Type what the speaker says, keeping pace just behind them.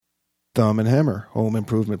Thumb and Hammer Home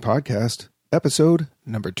Improvement Podcast, episode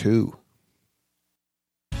number 2.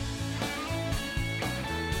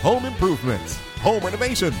 Home improvements, home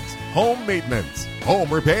renovations, home maintenance,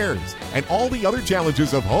 home repairs, and all the other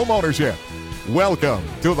challenges of home ownership. Welcome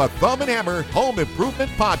to the Thumb and Hammer Home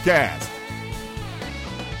Improvement Podcast.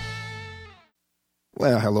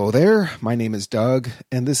 Well, hello there. My name is Doug,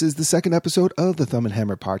 and this is the second episode of the Thumb and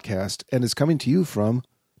Hammer Podcast, and it's coming to you from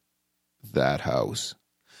that house.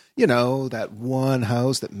 You know, that one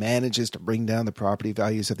house that manages to bring down the property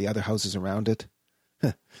values of the other houses around it.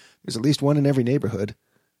 There's at least one in every neighborhood.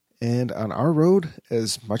 And on our road,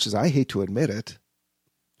 as much as I hate to admit it,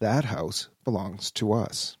 that house belongs to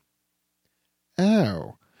us.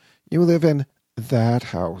 Oh, you live in that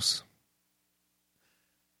house.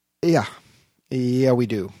 Yeah, we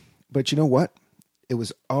do. But you know what? It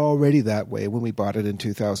was already that way when we bought it in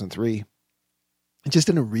 2003. I just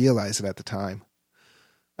didn't realize it at the time.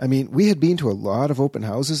 I mean, we had been to a lot of open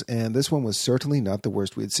houses, and this one was certainly not the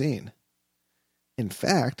worst we'd seen. In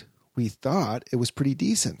fact, we thought it was pretty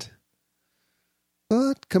decent.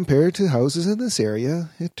 But compared to houses in this area,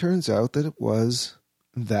 it turns out that it was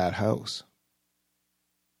that house.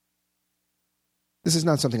 This is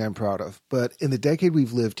not something I'm proud of, but in the decade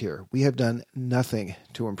we've lived here, we have done nothing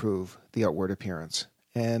to improve the outward appearance.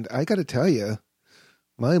 And I gotta tell you,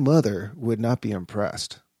 my mother would not be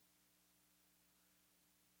impressed.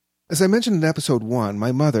 As I mentioned in episode 1,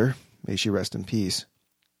 my mother, may she rest in peace,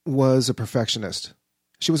 was a perfectionist.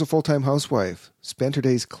 She was a full-time housewife, spent her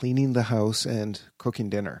days cleaning the house and cooking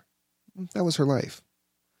dinner. That was her life.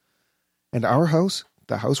 And our house,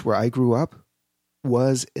 the house where I grew up,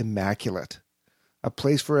 was immaculate. A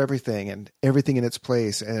place for everything and everything in its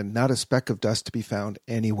place, and not a speck of dust to be found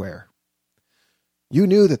anywhere. You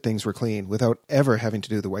knew that things were clean without ever having to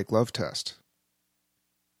do the white glove test.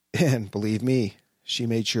 And believe me, she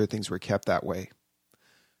made sure things were kept that way.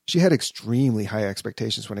 She had extremely high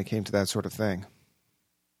expectations when it came to that sort of thing.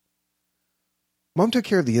 Mom took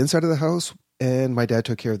care of the inside of the house, and my dad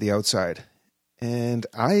took care of the outside. And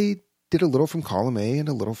I did a little from column A and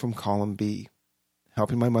a little from column B,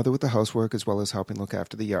 helping my mother with the housework as well as helping look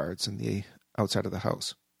after the yards and the outside of the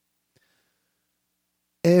house.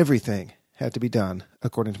 Everything had to be done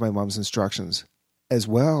according to my mom's instructions, as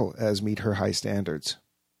well as meet her high standards.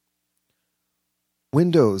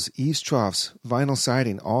 Windows, eaves troughs, vinyl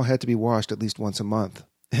siding all had to be washed at least once a month.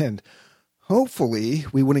 And hopefully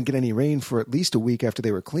we wouldn't get any rain for at least a week after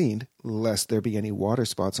they were cleaned, lest there be any water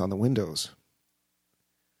spots on the windows.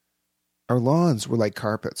 Our lawns were like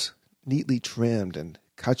carpets, neatly trimmed and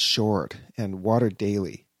cut short and watered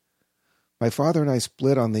daily. My father and I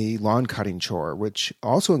split on the lawn cutting chore, which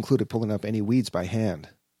also included pulling up any weeds by hand.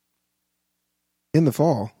 In the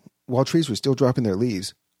fall, while trees were still dropping their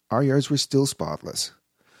leaves, our yards were still spotless.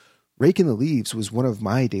 Raking the leaves was one of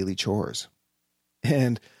my daily chores.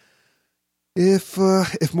 And if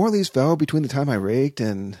more leaves fell between the time I raked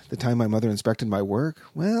and the time my mother inspected my work,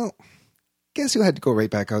 well, guess who had to go right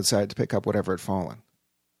back outside to pick up whatever had fallen?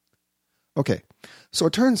 Okay, so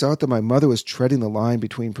it turns out that my mother was treading the line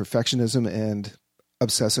between perfectionism and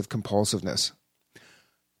obsessive compulsiveness.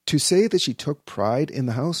 To say that she took pride in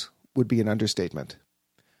the house would be an understatement.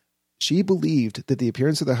 She believed that the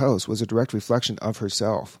appearance of the house was a direct reflection of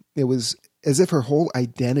herself. It was as if her whole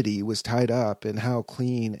identity was tied up in how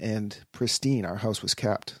clean and pristine our house was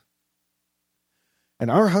kept. And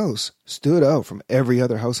our house stood out from every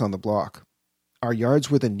other house on the block. Our yards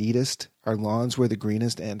were the neatest, our lawns were the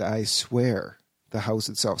greenest, and I swear the house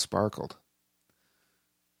itself sparkled.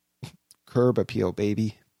 Curb appeal,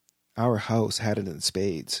 baby. Our house had it in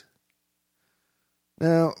spades.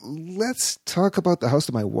 Now, let's talk about the house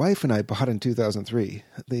that my wife and I bought in 2003,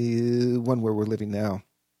 the one where we're living now.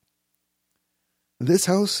 This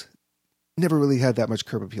house never really had that much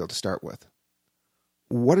curb appeal to start with.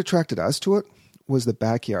 What attracted us to it was the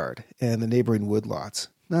backyard and the neighboring woodlots,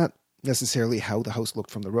 not necessarily how the house looked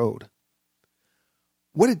from the road.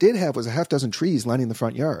 What it did have was a half dozen trees lining the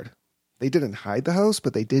front yard. They didn't hide the house,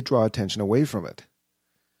 but they did draw attention away from it.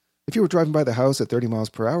 If you were driving by the house at 30 miles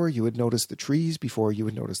per hour, you would notice the trees before you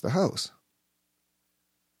would notice the house.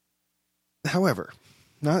 However,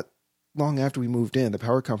 not long after we moved in, the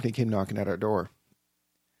power company came knocking at our door.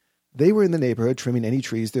 They were in the neighborhood trimming any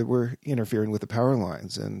trees that were interfering with the power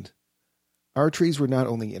lines, and our trees were not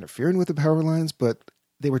only interfering with the power lines, but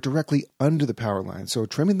they were directly under the power lines, so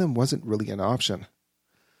trimming them wasn't really an option.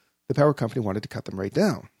 The power company wanted to cut them right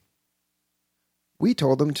down. We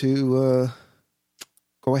told them to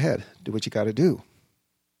go ahead, do what you got to do.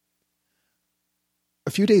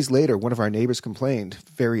 A few days later, one of our neighbors complained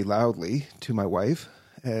very loudly to my wife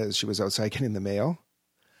as she was outside getting the mail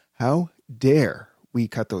How dare we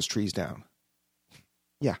cut those trees down?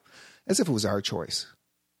 Yeah, as if it was our choice.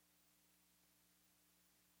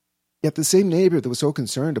 Yet the same neighbor that was so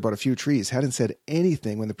concerned about a few trees hadn't said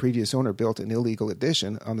anything when the previous owner built an illegal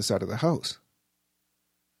addition on the side of the house.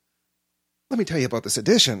 Let me tell you about this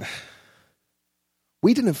addition.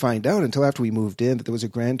 We didn't find out until after we moved in that there was a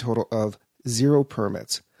grand total of 0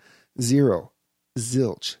 permits. 0.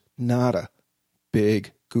 Zilch. Nada.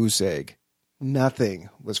 Big goose egg. Nothing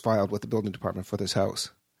was filed with the building department for this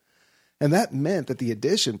house. And that meant that the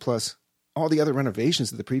addition plus all the other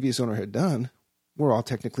renovations that the previous owner had done were all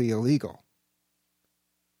technically illegal.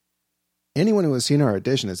 Anyone who has seen our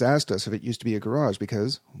addition has asked us if it used to be a garage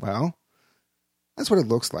because, well, that's what it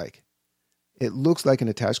looks like. It looks like an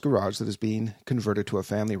attached garage that is being converted to a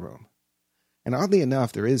family room. And oddly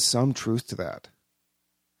enough, there is some truth to that.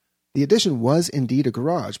 The addition was indeed a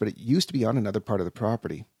garage, but it used to be on another part of the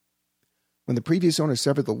property. When the previous owner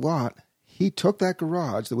severed the lot, he took that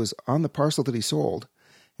garage that was on the parcel that he sold,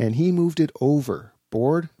 and he moved it over,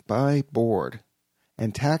 board by board,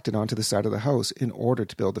 and tacked it onto the side of the house in order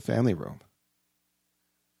to build the family room.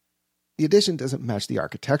 The addition doesn't match the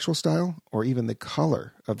architectural style or even the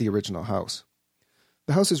color of the original house.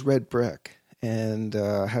 The house is red brick and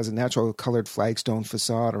has a natural colored flagstone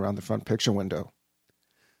facade around the front picture window.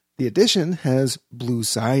 The addition has blue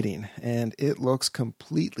siding, and it looks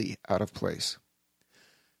completely out of place.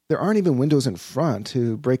 There aren't even windows in front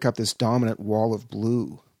to break up this dominant wall of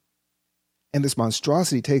blue. And this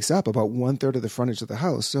monstrosity takes up about 1/3 of the frontage of the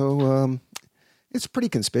house, so it's pretty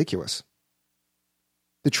conspicuous.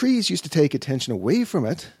 The trees used to take attention away from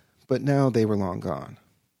it, but now they were long gone.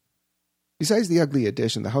 Besides the ugly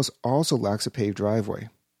addition, the house also lacks a paved driveway.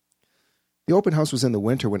 The open house was in the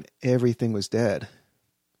winter when everything was dead.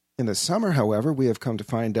 In the summer, however, we have come to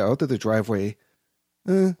find out that the driveway,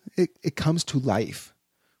 it comes to life,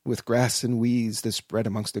 with grass and weeds that spread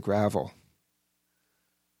amongst the gravel.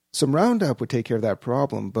 Some Roundup would take care of that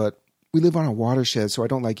problem, but we live on a watershed, so I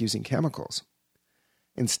don't like using chemicals.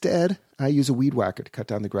 Instead, I use a weed whacker to cut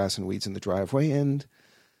down the grass and weeds in the driveway, and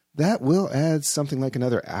that will add something like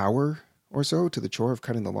another hour or so to the chore of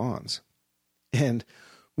cutting the lawns. And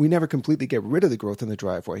we never completely get rid of the growth in the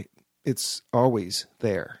driveway. It's always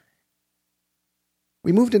there.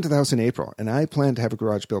 We moved into the house in April, and I planned to have a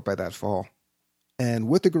garage built by that fall. And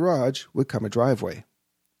with the garage would come a driveway.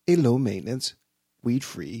 A low-maintenance,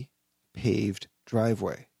 weed-free, paved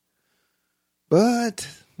driveway. But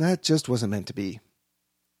that just wasn't meant to be.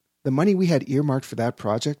 The money we had earmarked for that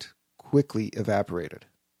project quickly evaporated.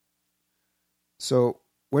 So,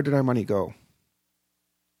 where did our money go?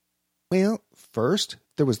 Well, first,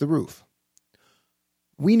 there was the roof.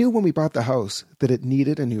 We knew when we bought the house that it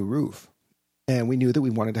needed a new roof, and we knew that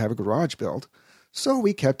we wanted to have a garage built, so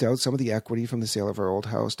we kept out some of the equity from the sale of our old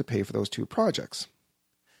house to pay for those 2 projects.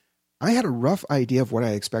 I had a rough idea of what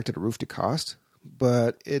I expected a roof to cost,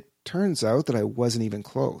 but it turns out that I wasn't even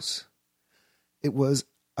close. It was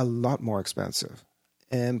a lot more expensive,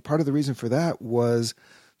 and part of the reason for that was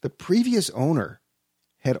the previous owner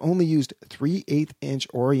had only used 3/8-inch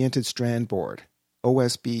oriented strand board,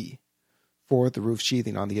 OSB, for the roof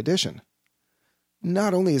sheathing on the addition.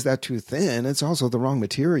 Not only is that too thin, it's also the wrong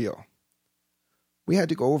material. We had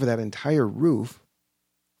to go over that entire roof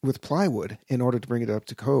with plywood in order to bring it up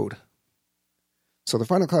to code. So the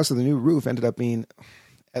final cost of the new roof ended up being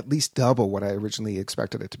at least double what I originally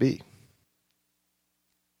expected it to be.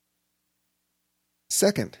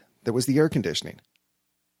 Second, there was the air conditioning.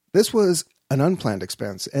 This was an unplanned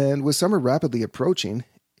expense, and with summer rapidly approaching,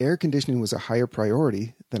 air conditioning was a higher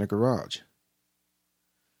priority than a garage.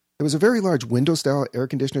 There was a very large window-style air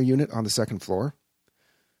conditioner unit on the second floor,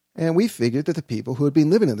 and we figured that the people who had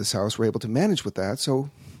been living in this house were able to manage with that,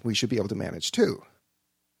 so we should be able to manage too.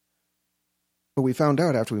 But we found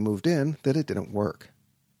out after we moved in that it didn't work.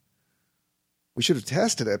 We should have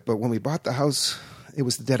tested it, but when we bought the house, it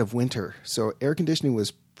was the dead of winter, so air conditioning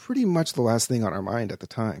was pretty much the last thing on our mind at the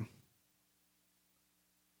time.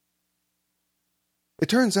 It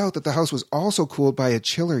turns out that the house was also cooled by a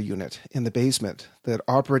chiller unit in the basement that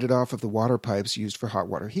operated off of the water pipes used for hot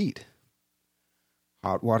water heat.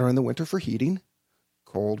 Hot water in the winter for heating,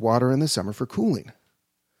 cold water in the summer for cooling.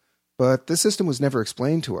 But this system was never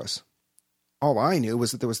explained to us. All I knew was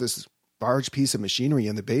that there was this large piece of machinery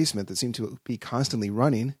in the basement that seemed to be constantly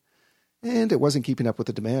running, and it wasn't keeping up with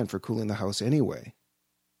the demand for cooling the house anyway.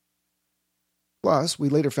 Plus, we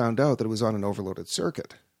later found out that it was on an overloaded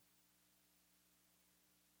circuit.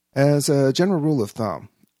 As a general rule of thumb,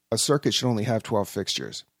 a circuit should only have 12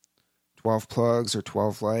 fixtures. 12 plugs or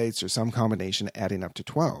 12 lights or some combination adding up to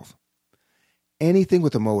 12. Anything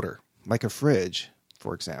with a motor, like a fridge,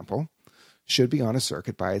 for example, should be on a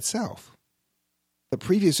circuit by itself. The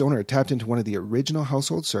previous owner had tapped into one of the original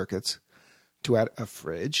household circuits to add a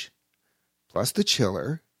fridge, plus the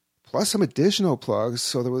chiller, plus some additional plugs,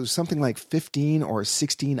 so there was something like 15 or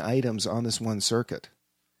 16 items on this one circuit,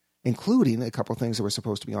 including a couple things that were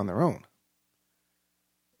supposed to be on their own.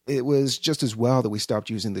 It was just as well that we stopped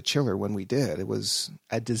using the chiller when we did. It was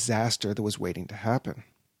a disaster that was waiting to happen.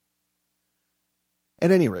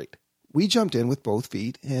 At any rate, we jumped in with both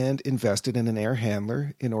feet and invested in an air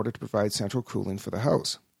handler in order to provide central cooling for the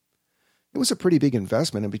house. It was a pretty big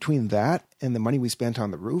investment, and between that and the money we spent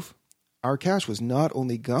on the roof, our cash was not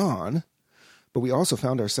only gone, but we also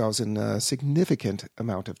found ourselves in a significant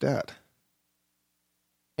amount of debt.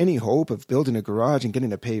 Any hope of building a garage and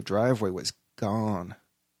getting a paved driveway was gone.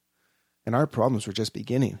 And our problems were just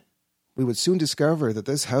beginning. We would soon discover that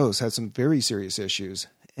this house had some very serious issues,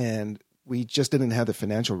 and we just didn't have the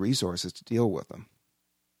financial resources to deal with them.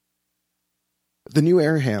 The new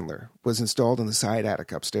air handler was installed in the side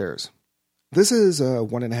attic upstairs. This is a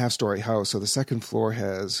 1.5-story house, so the second floor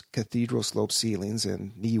has cathedral slope ceilings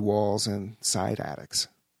and knee walls and side attics.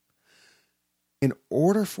 In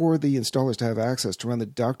order for the installers to have access to run the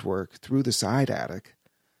ductwork through the side attic,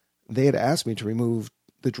 they had asked me to remove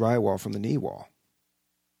the drywall from the knee wall.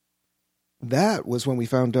 That was when we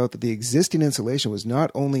found out that the existing insulation was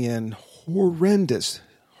not only in horrendous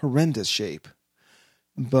shape,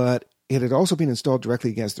 but it had also been installed directly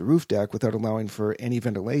against the roof deck without allowing for any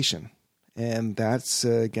ventilation, and that's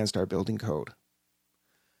against our building code.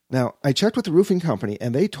 Now, I checked with the roofing company,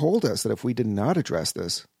 and they told us that if we did not address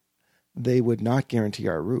this, they would not guarantee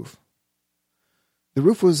our roof. The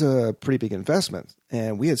roof was a pretty big investment,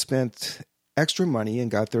 and we had spent extra money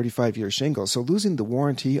and got 35-year shingles, so losing the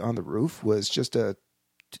warranty on the roof was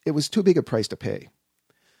it was too big a price to pay.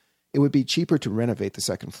 It would be cheaper to renovate the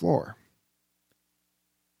second floor.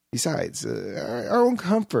 Besides, our own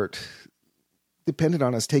comfort depended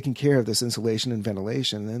on us taking care of this insulation and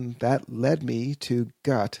ventilation, and that led me to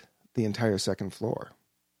gut the entire second floor.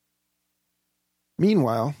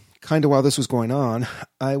 Meanwhile, kind of while this was going on,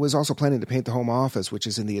 I was also planning to paint the home office, which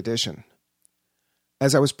is in the addition.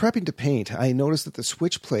 As I was prepping to paint, I noticed that the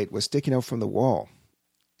switch plate was sticking out from the wall,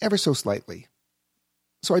 ever so slightly.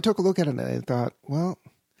 So I took a look at it and I thought, well,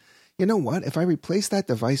 you know what? If I replace that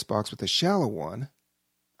device box with a shallow one,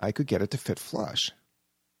 I could get it to fit flush.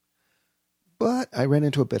 But I ran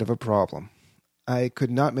into a bit of a problem. I could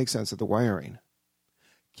not make sense of the wiring.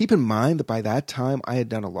 Keep in mind that by that time I had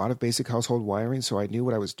done a lot of basic household wiring, so I knew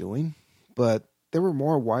what I was doing, but there were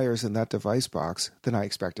more wires in that device box than I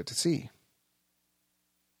expected to see.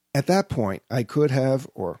 At that point, I could have,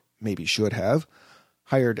 or maybe should have,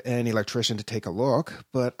 hired an electrician to take a look,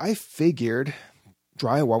 but I figured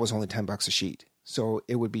drywall was only $10 a sheet, so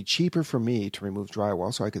it would be cheaper for me to remove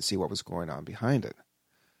drywall so I could see what was going on behind it.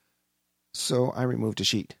 So I removed a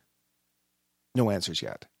sheet. No answers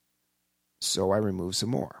yet. So I removed some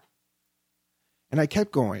more. And I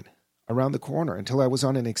kept going around the corner until I was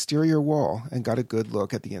on an exterior wall and got a good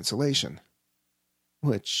look at the insulation,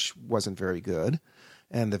 which wasn't very good.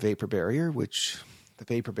 And the vapor barrier,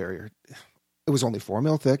 it was only 4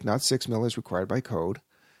 mil thick, not 6 mil as required by code.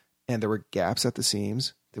 And there were gaps at the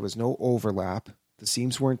seams. There was no overlap. The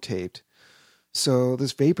seams weren't taped. So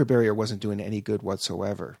this vapor barrier wasn't doing any good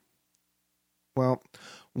whatsoever. Well,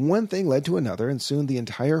 one thing led to another, and soon the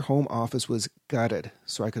entire home office was gutted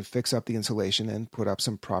so I could fix up the insulation and put up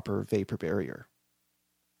some proper vapor barrier.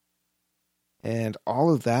 And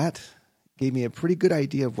all of that gave me a pretty good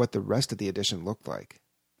idea of what the rest of the addition looked like.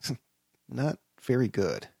 Not very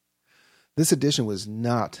good. This addition was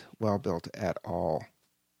not well built at all.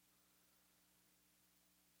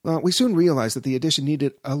 Well, we soon realized that the addition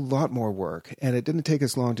needed a lot more work, and it didn't take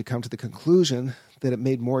us long to come to the conclusion that it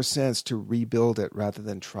made more sense to rebuild it rather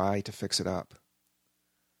than try to fix it up.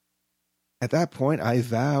 At that point, I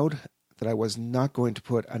vowed that I was not going to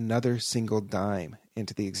put another single dime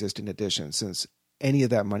into the existing addition, since any of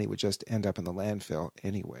that money would just end up in the landfill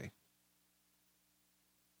anyway.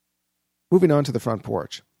 Moving on to the front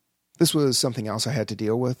porch. This was something else I had to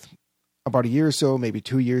deal with. About a year or so, maybe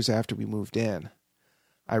 2 years after we moved in,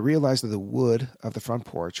 I realized that the wood of the front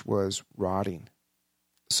porch was rotting.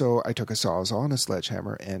 So I took a sawzall and a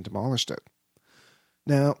sledgehammer and demolished it.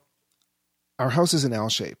 Now, our house is an L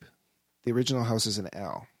shape. The original house is an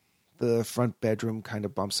L. The front bedroom kind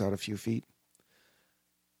of bumps out a few feet.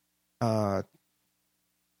 The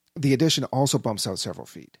addition also bumps out several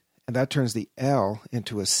feet, and that turns the L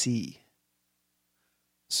into a C.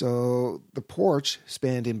 So the porch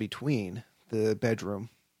spanned in between the bedroom,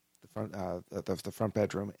 the front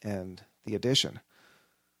bedroom, and the addition.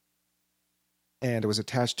 and it was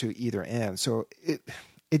attached to either end. So it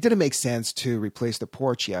didn't make sense to replace the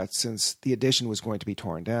porch yet, since the addition was going to be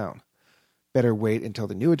torn down. Better wait until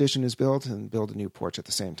the new addition is built and build a new porch at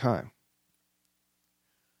the same time.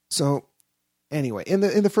 So anyway, in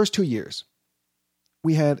the first 2 years,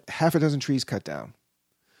 we had half a dozen trees cut down.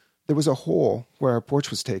 There was a hole where our porch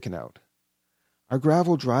was taken out. Our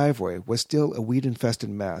gravel driveway was still a weed-infested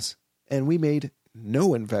mess, and we made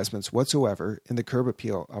no investments whatsoever in the curb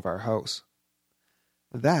appeal of our house.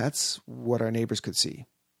 That's what our neighbors could see.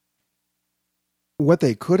 What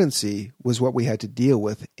they couldn't see was what we had to deal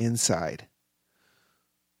with inside.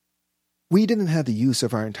 We didn't have the use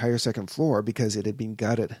of our entire second floor because it had been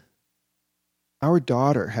gutted. Our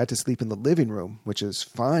daughter had to sleep in the living room, which is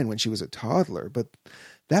fine when she was a toddler, but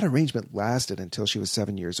that arrangement lasted until she was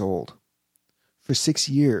 7 years old. For 6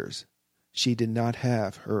 years, she did not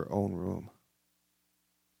have her own room.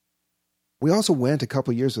 We also went a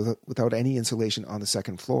couple years without any insulation on the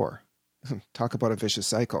second floor. Talk about a vicious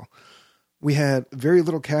cycle. We had very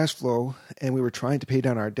little cash flow, and we were trying to pay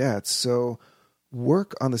down our debts, so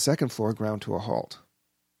work on the second floor ground to a halt.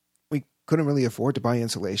 We couldn't really afford to buy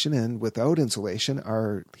insulation, and without insulation,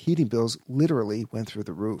 our heating bills literally went through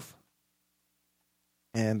the roof.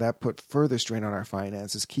 And that put further strain on our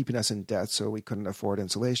finances, keeping us in debt so we couldn't afford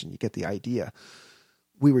insulation. You get the idea.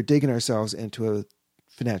 We were digging ourselves into a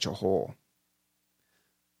financial hole.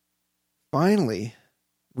 Finally,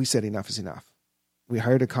 we said enough is enough. We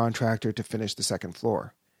hired a contractor to finish the second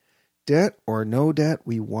floor. Debt or no debt,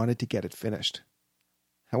 we wanted to get it finished.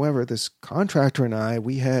 However, this contractor and I,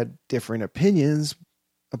 we had different opinions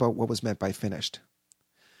about what was meant by finished.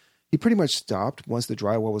 He pretty much stopped once the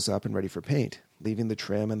drywall was up and ready for paint, leaving the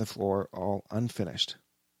trim and the floor all unfinished.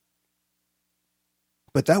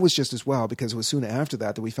 But that was just as well, because it was soon after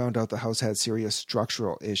that we found out the house had serious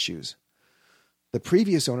structural issues. The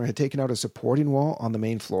previous owner had taken out a supporting wall on the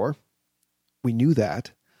main floor. We knew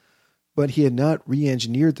that, but he had not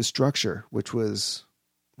re-engineered the structure, which was,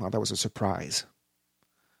 well, that was a surprise.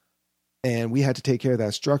 And we had to take care of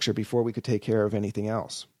that structure before we could take care of anything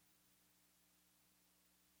else.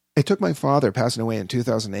 It took my father passing away in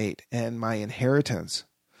 2008 and my inheritance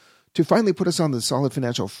to finally put us on the solid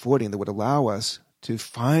financial footing that would allow us to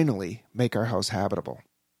finally make our house habitable.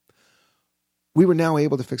 We were now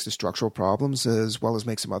able to fix the structural problems as well as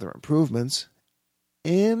make some other improvements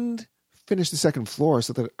and finish the second floor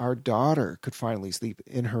so that our daughter could finally sleep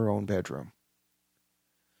in her own bedroom.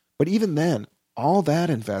 But even then, all that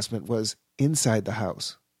investment was inside the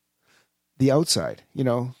house. The outside,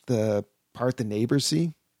 the part the neighbors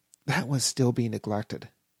see, that was still being neglected,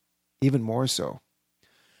 even more so.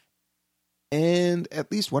 And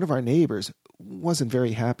at least one of our neighbors wasn't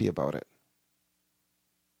very happy about it.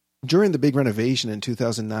 During the big renovation in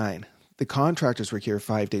 2009, the contractors were here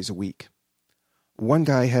 5 days a week. One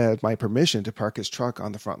guy had my permission to park his truck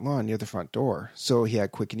on the front lawn near the front door, so he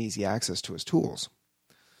had quick and easy access to his tools.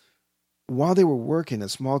 While they were working, a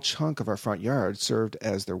small chunk of our front yard served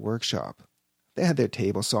as their workshop. They had their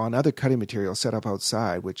table saw and other cutting material set up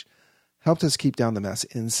outside, which helped us keep down the mess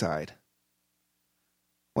inside.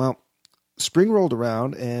 Well, spring rolled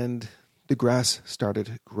around and the grass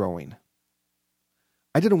started growing.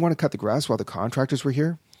 I didn't want to cut the grass while the contractors were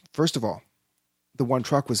here. First of all, the one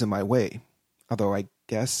truck was in my way, although I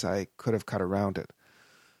guess I could have cut around it.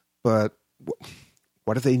 But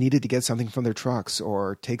what if they needed to get something from their trucks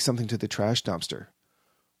or take something to the trash dumpster?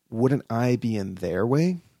 Wouldn't I be in their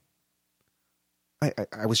way?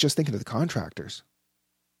 I was just thinking of the contractors.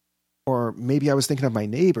 Or maybe I was thinking of my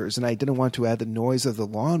neighbors and I didn't want to add the noise of the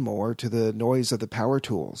lawnmower to the noise of the power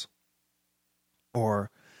tools.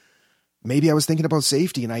 Or maybe I was thinking about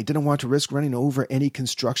safety and I didn't want to risk running over any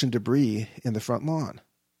construction debris in the front lawn.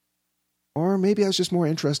 Or maybe I was just more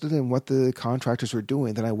interested in what the contractors were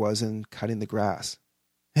doing than I was in cutting the grass.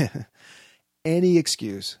 Any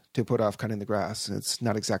excuse to put off cutting the grass. It's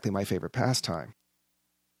not exactly my favorite pastime.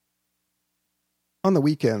 On the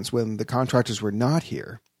weekends, when the contractors were not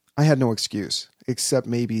here, I had no excuse, except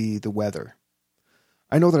maybe the weather.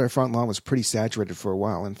 I know that our front lawn was pretty saturated for a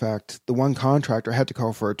while. In fact, the one contractor had to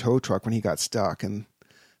call for a tow truck when he got stuck, and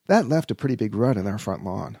that left a pretty big rut in our front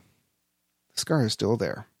lawn. The scar is still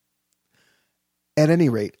there. At any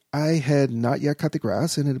rate, I had not yet cut the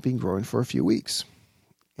grass, and it had been growing for a few weeks.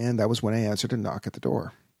 And that was when I answered a knock at the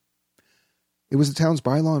door. It was the town's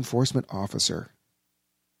bylaw enforcement officer.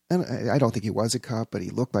 And I don't think he was a cop, but he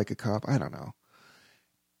looked like a cop. I don't know.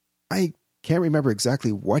 I can't remember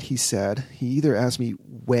exactly what he said. He either asked me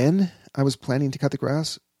when I was planning to cut the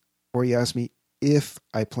grass, or he asked me if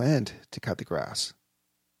I planned to cut the grass.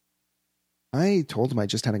 I told him I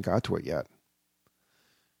just hadn't got to it yet.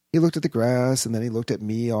 He looked at the grass, and then he looked at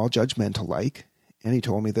me all judgmental-like, and he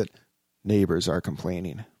told me that neighbors are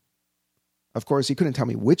complaining. Of course, he couldn't tell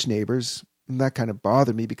me which neighbors, and that kind of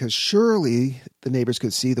bothered me because surely the neighbors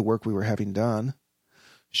could see the work we were having done.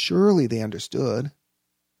 Surely they understood.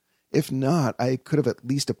 If not, I could have at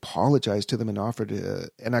least apologized to them and offered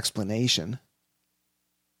an explanation.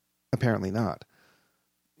 Apparently not.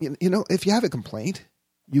 You know, if you have a complaint,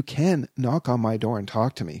 you can knock on my door and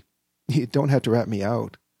talk to me. You don't have to rat me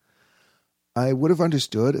out. I would have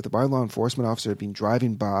understood if the bylaw enforcement officer had been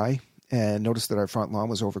driving by and noticed that our front lawn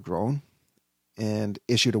was overgrown and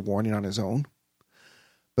issued a warning on his own.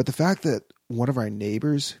 But the fact that one of our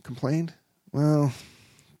neighbors complained, well,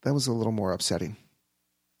 that was a little more upsetting.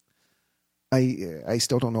 I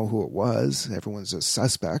still don't know who it was. Everyone's a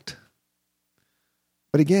suspect.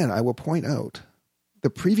 But again, I will point out, the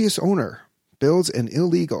previous owner builds an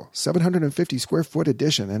illegal 750 square foot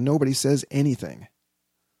addition and nobody says anything.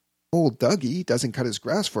 Old Dougie doesn't cut his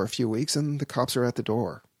grass for a few weeks and the cops are at the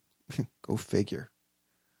door. Go figure.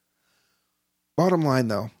 Bottom line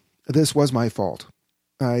though, this was my fault.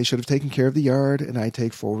 I should have taken care of the yard and I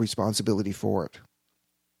take full responsibility for it.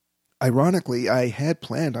 Ironically, I had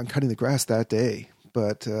planned on cutting the grass that day,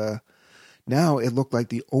 but now it looked like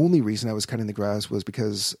the only reason I was cutting the grass was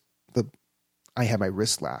because I had my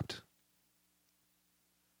wrist slapped.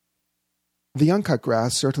 The uncut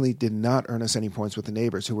grass certainly did not earn us any points with the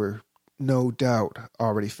neighbors who were, no doubt,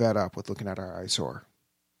 already fed up with looking at our eyesore.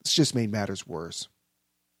 It's just made matters worse.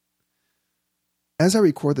 As I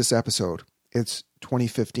record this episode, it's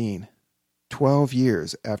 2015, 12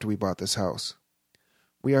 years after we bought this house.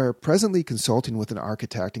 We are presently consulting with an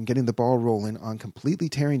architect and getting the ball rolling on completely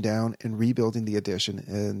tearing down and rebuilding the addition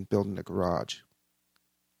and building a garage.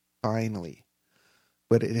 Finally.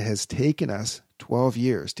 But it has taken us 12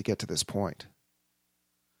 years to get to this point.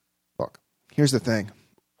 Look, here's the thing.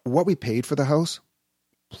 What we paid for the house,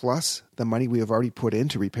 plus the money we have already put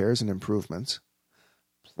into repairs and improvements,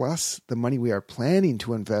 plus the money we are planning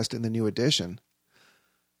to invest in the new addition,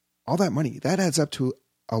 all that money, that adds up to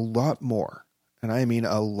a lot more. And I mean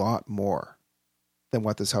a lot more than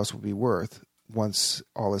what this house will be worth once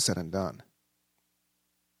all is said and done.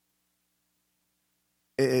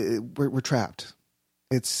 We're trapped.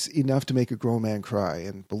 It's enough to make a grown man cry.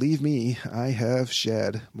 And believe me, I have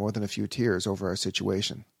shed more than a few tears over our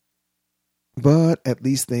situation. But at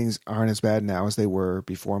least things aren't as bad now as they were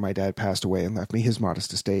before my dad passed away and left me his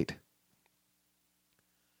modest estate.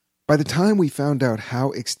 By the time we found out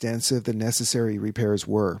how extensive the necessary repairs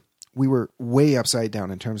were, we were way upside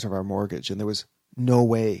down in terms of our mortgage, and there was no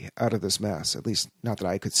way out of this mess, at least not that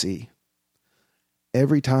I could see.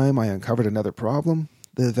 Every time I uncovered another problem,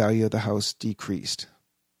 the value of the house decreased.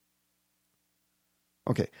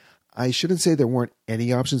 Okay, I shouldn't say there weren't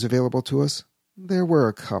any options available to us. There were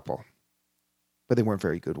a couple, but they weren't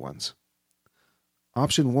very good ones.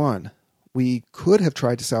 Option 1, we could have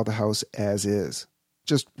tried to sell the house as is,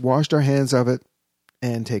 just washed our hands of it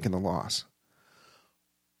and taken the loss.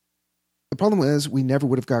 The problem is we never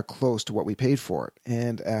would have got close to what we paid for it,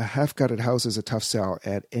 and a half-gutted house is a tough sell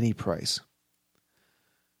at any price.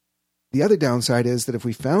 The other downside is that if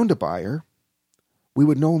we found a buyer, we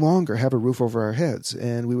would no longer have a roof over our heads,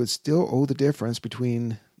 and we would still owe the difference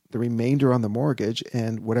between the remainder on the mortgage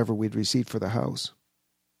and whatever we'd received for the house.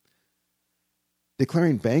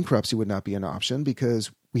 Declaring bankruptcy would not be an option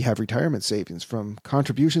because we have retirement savings from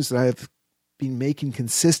contributions that I have been making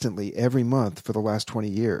consistently every month for the last 20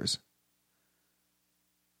 years.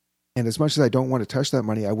 And as much as I don't want to touch that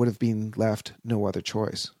money, I would have been left no other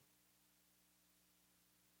choice.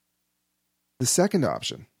 The second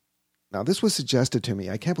option. Now, this was suggested to me.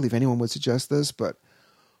 I can't believe anyone would suggest this, but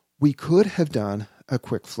we could have done a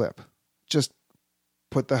quick flip. Just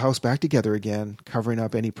put the house back together again, covering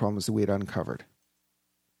up any problems that we had uncovered.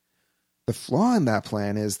 The flaw in that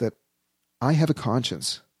plan is that I have a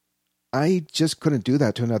conscience. I just couldn't do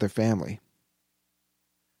that to another family.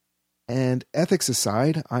 And ethics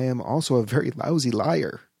aside, I am also a very lousy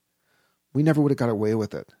liar. We never would have got away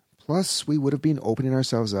with it. Plus, we would have been opening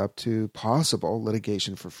ourselves up to possible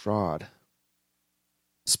litigation for fraud.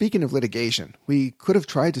 Speaking of litigation, we could have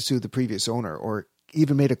tried to sue the previous owner or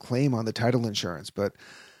even made a claim on the title insurance, but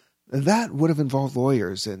that would have involved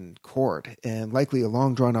lawyers and court and likely a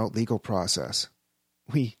long drawn-out legal process.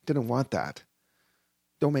 We didn't want that.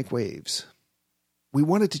 Don't make waves. We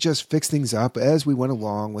wanted to just fix things up as we went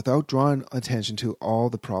along without drawing attention to all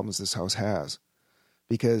the problems this house has,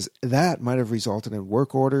 because that might have resulted in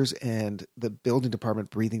work orders and the building department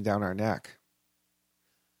breathing down our neck.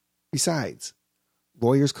 Besides,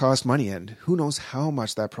 lawyers cost money, and who knows how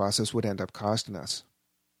much that process would end up costing us.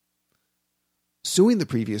 Suing the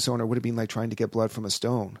previous owner would have been like trying to get blood from a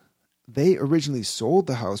stone. They originally sold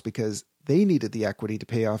the house because they needed the equity to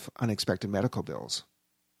pay off unexpected medical bills.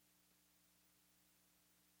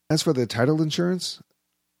 As for the title insurance,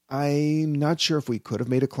 I'm not sure if we could have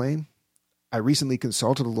made a claim. I recently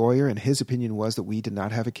consulted a lawyer and his opinion was that we did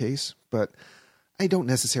not have a case, but I don't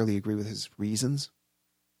necessarily agree with his reasons.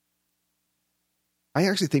 I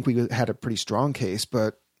actually think we had a pretty strong case,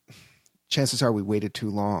 but chances are we waited too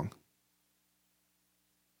long.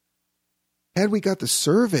 Had we got the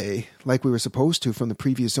survey like we were supposed to from the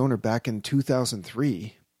previous owner back in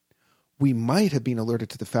 2003, we might have been alerted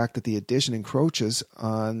to the fact that the addition encroaches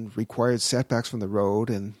on required setbacks from the road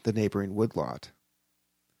and the neighboring woodlot.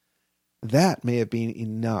 That may have been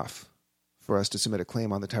enough for us to submit a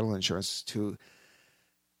claim on the title insurance to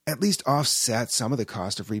at least offset some of the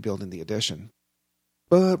cost of rebuilding the addition.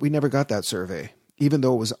 But we never got that survey, even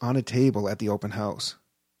though it was on a table at the open house.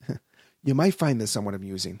 You might find this somewhat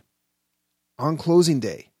amusing. On closing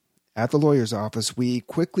day, at the lawyer's office, we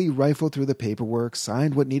quickly rifled through the paperwork,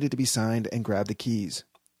 signed what needed to be signed, and grabbed the keys.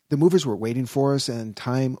 The movers were waiting for us, and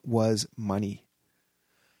time was money.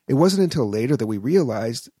 It wasn't until later that we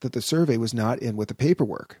realized that the survey was not in with the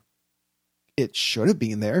paperwork. It should have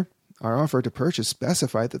been there. Our offer to purchase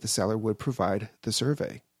specified that the seller would provide the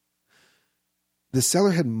survey. The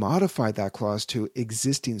seller had modified that clause to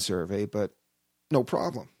existing survey, but no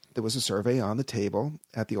problem. There was a survey on the table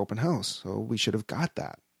at the open house, so we should have got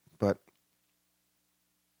that. But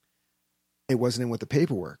it wasn't in with the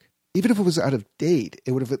paperwork. Even if it was out of date,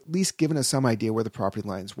 it would have at least given us some idea where the property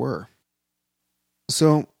lines were.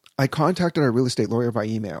 So I contacted our real estate lawyer by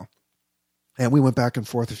email, and we went back and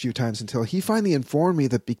forth a few times until he finally informed me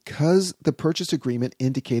that because the purchase agreement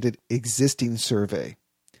indicated existing survey,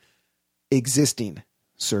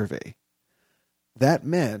 that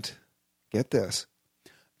meant, get this,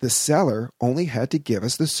 the seller only had to give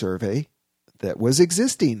us the survey that was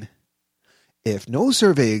existing. If no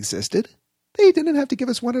survey existed, they didn't have to give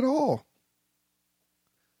us one at all.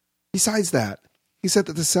 Besides that, he said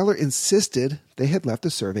that the seller insisted they had left the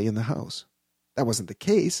survey in the house. That wasn't the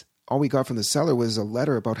case. All we got from the seller was a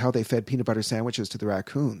letter about how they fed peanut butter sandwiches to the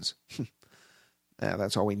raccoons.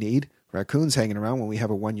 That's all we need. Raccoons hanging around when we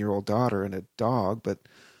have a 1-year-old daughter and a dog, but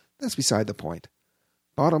that's beside the point.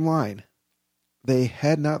 Bottom line, they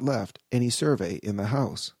had not left any survey in the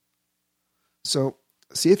house. So,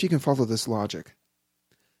 see if you can follow this logic.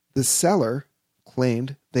 The seller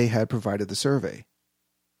claimed they had provided the survey.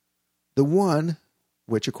 The one,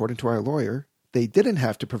 which according to our lawyer, they didn't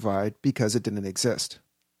have to provide because it didn't exist.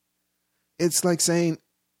 It's like saying,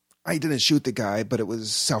 I didn't shoot the guy, but it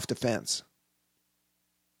was self-defense.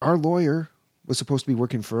 Our lawyer was supposed to be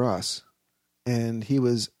working for us, and he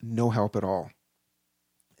was no help at all.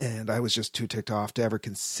 And I was just too ticked off to ever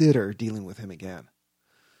consider dealing with him again.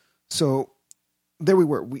 So there we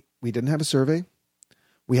were. We didn't have a survey.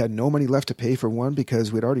 We had no money left to pay for one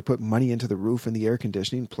because we'd already put money into the roof and the air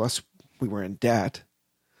conditioning, plus we were in debt.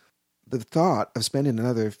 The thought of spending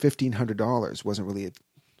another $1,500 wasn't really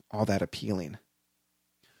all that appealing.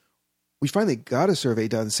 We finally got a survey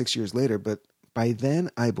done 6 years later, but by then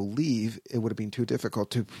I believe it would have been too difficult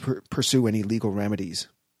to pursue any legal remedies.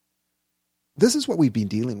 This is what we've been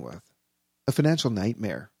dealing with. A financial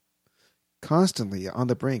nightmare. Constantly on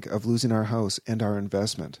the brink of losing our house and our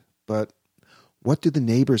investment. But what do the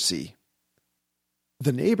neighbors see?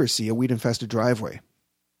 The neighbors see a weed-infested driveway.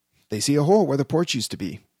 They see a hole where the porch used to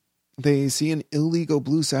be. They see an illegal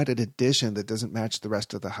blue-sided addition that doesn't match the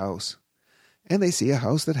rest of the house. And they see a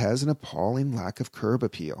house that has an appalling lack of curb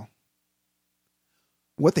appeal.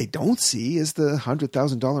 What they don't see is the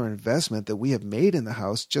 $100,000 investment that we have made in the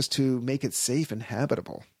house just to make it safe and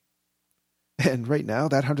habitable. And right now,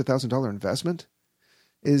 that $100,000 investment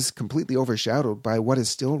is completely overshadowed by what is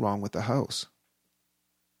still wrong with the house.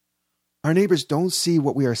 Our neighbors don't see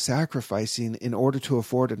what we are sacrificing in order to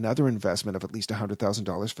afford another investment of at least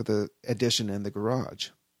 $100,000 for the addition and the garage.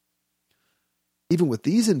 Even with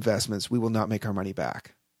these investments, we will not make our money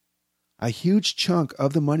back. A huge chunk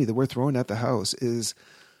of the money that we're throwing at the house is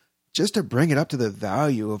just to bring it up to the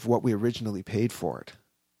value of what we originally paid for it.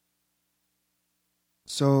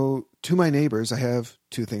 So, to my neighbors, I have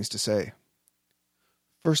 2 things to say.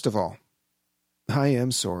 First of all, I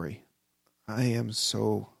am sorry. I am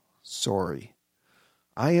so sorry.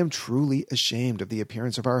 I am truly ashamed of the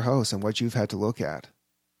appearance of our house and what you've had to look at.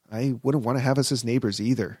 I wouldn't want to have us as neighbors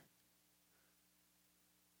either.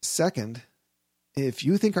 Second, if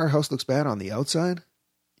you think our house looks bad on the outside,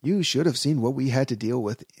 you should have seen what we had to deal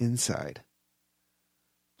with inside.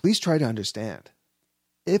 Please try to understand.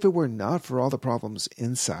 If it were not for all the problems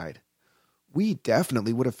inside, we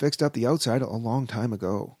definitely would have fixed up the outside a long time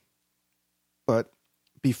ago. But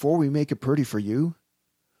before we make it pretty for you,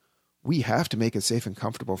 we have to make it safe and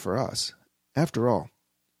comfortable for us. After all,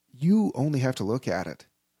 you only have to look at it.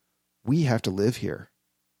 We have to live here.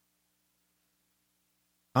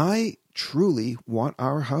 I truly want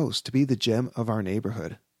our house to be the gem of our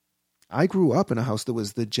neighborhood. I grew up in a house that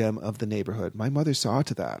was the gem of the neighborhood. My mother saw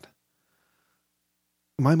to that.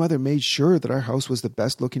 My mother made sure that our house was the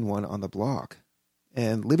best looking one on the block.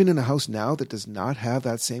 And living in a house now that does not have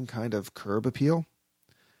that same kind of curb appeal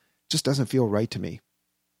just doesn't feel right to me.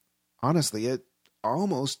 Honestly, it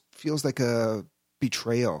almost feels like a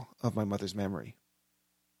betrayal of my mother's memory.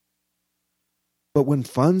 But when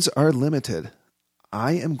funds are limited,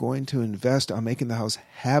 I am going to invest on making the house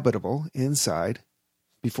habitable inside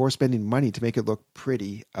before spending money to make it look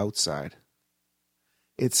pretty outside.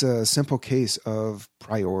 It's a simple case of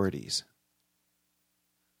priorities.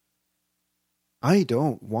 I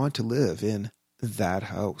don't want to live in that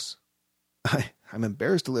house. I'm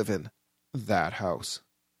embarrassed to live in that house.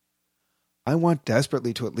 I want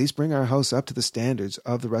desperately to at least bring our house up to the standards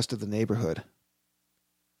of the rest of the neighborhood.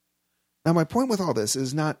 Now, my point with all this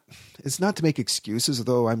is not to make excuses,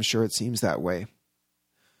 although I'm sure it seems that way.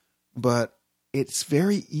 But it's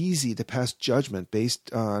very easy to pass judgment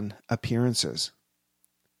based on appearances.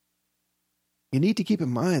 You need to keep in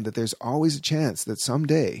mind that there's always a chance that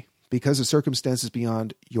someday, because of circumstances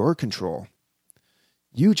beyond your control,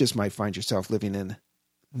 you just might find yourself living in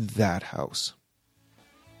that house.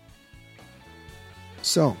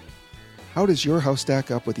 So, how does your house stack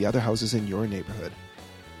up with the other houses in your neighborhood?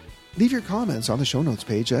 Leave your comments on the show notes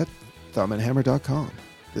page at thumbandhammer.com.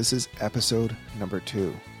 This is episode number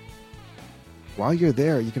 2. While you're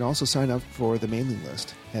there, you can also sign up for the mailing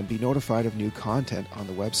list and be notified of new content on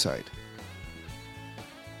the website.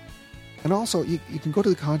 And also, you can go to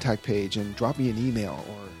the contact page and drop me an email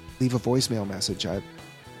or leave a voicemail message. I'd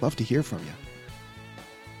love to hear from you.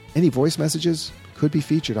 Any voice messages could be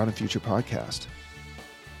featured on a future podcast.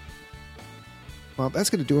 Well,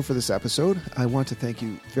 that's going to do it for this episode. I want to thank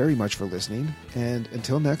you very much for listening. And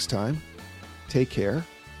until next time, take care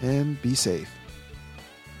and be safe.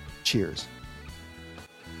 Cheers.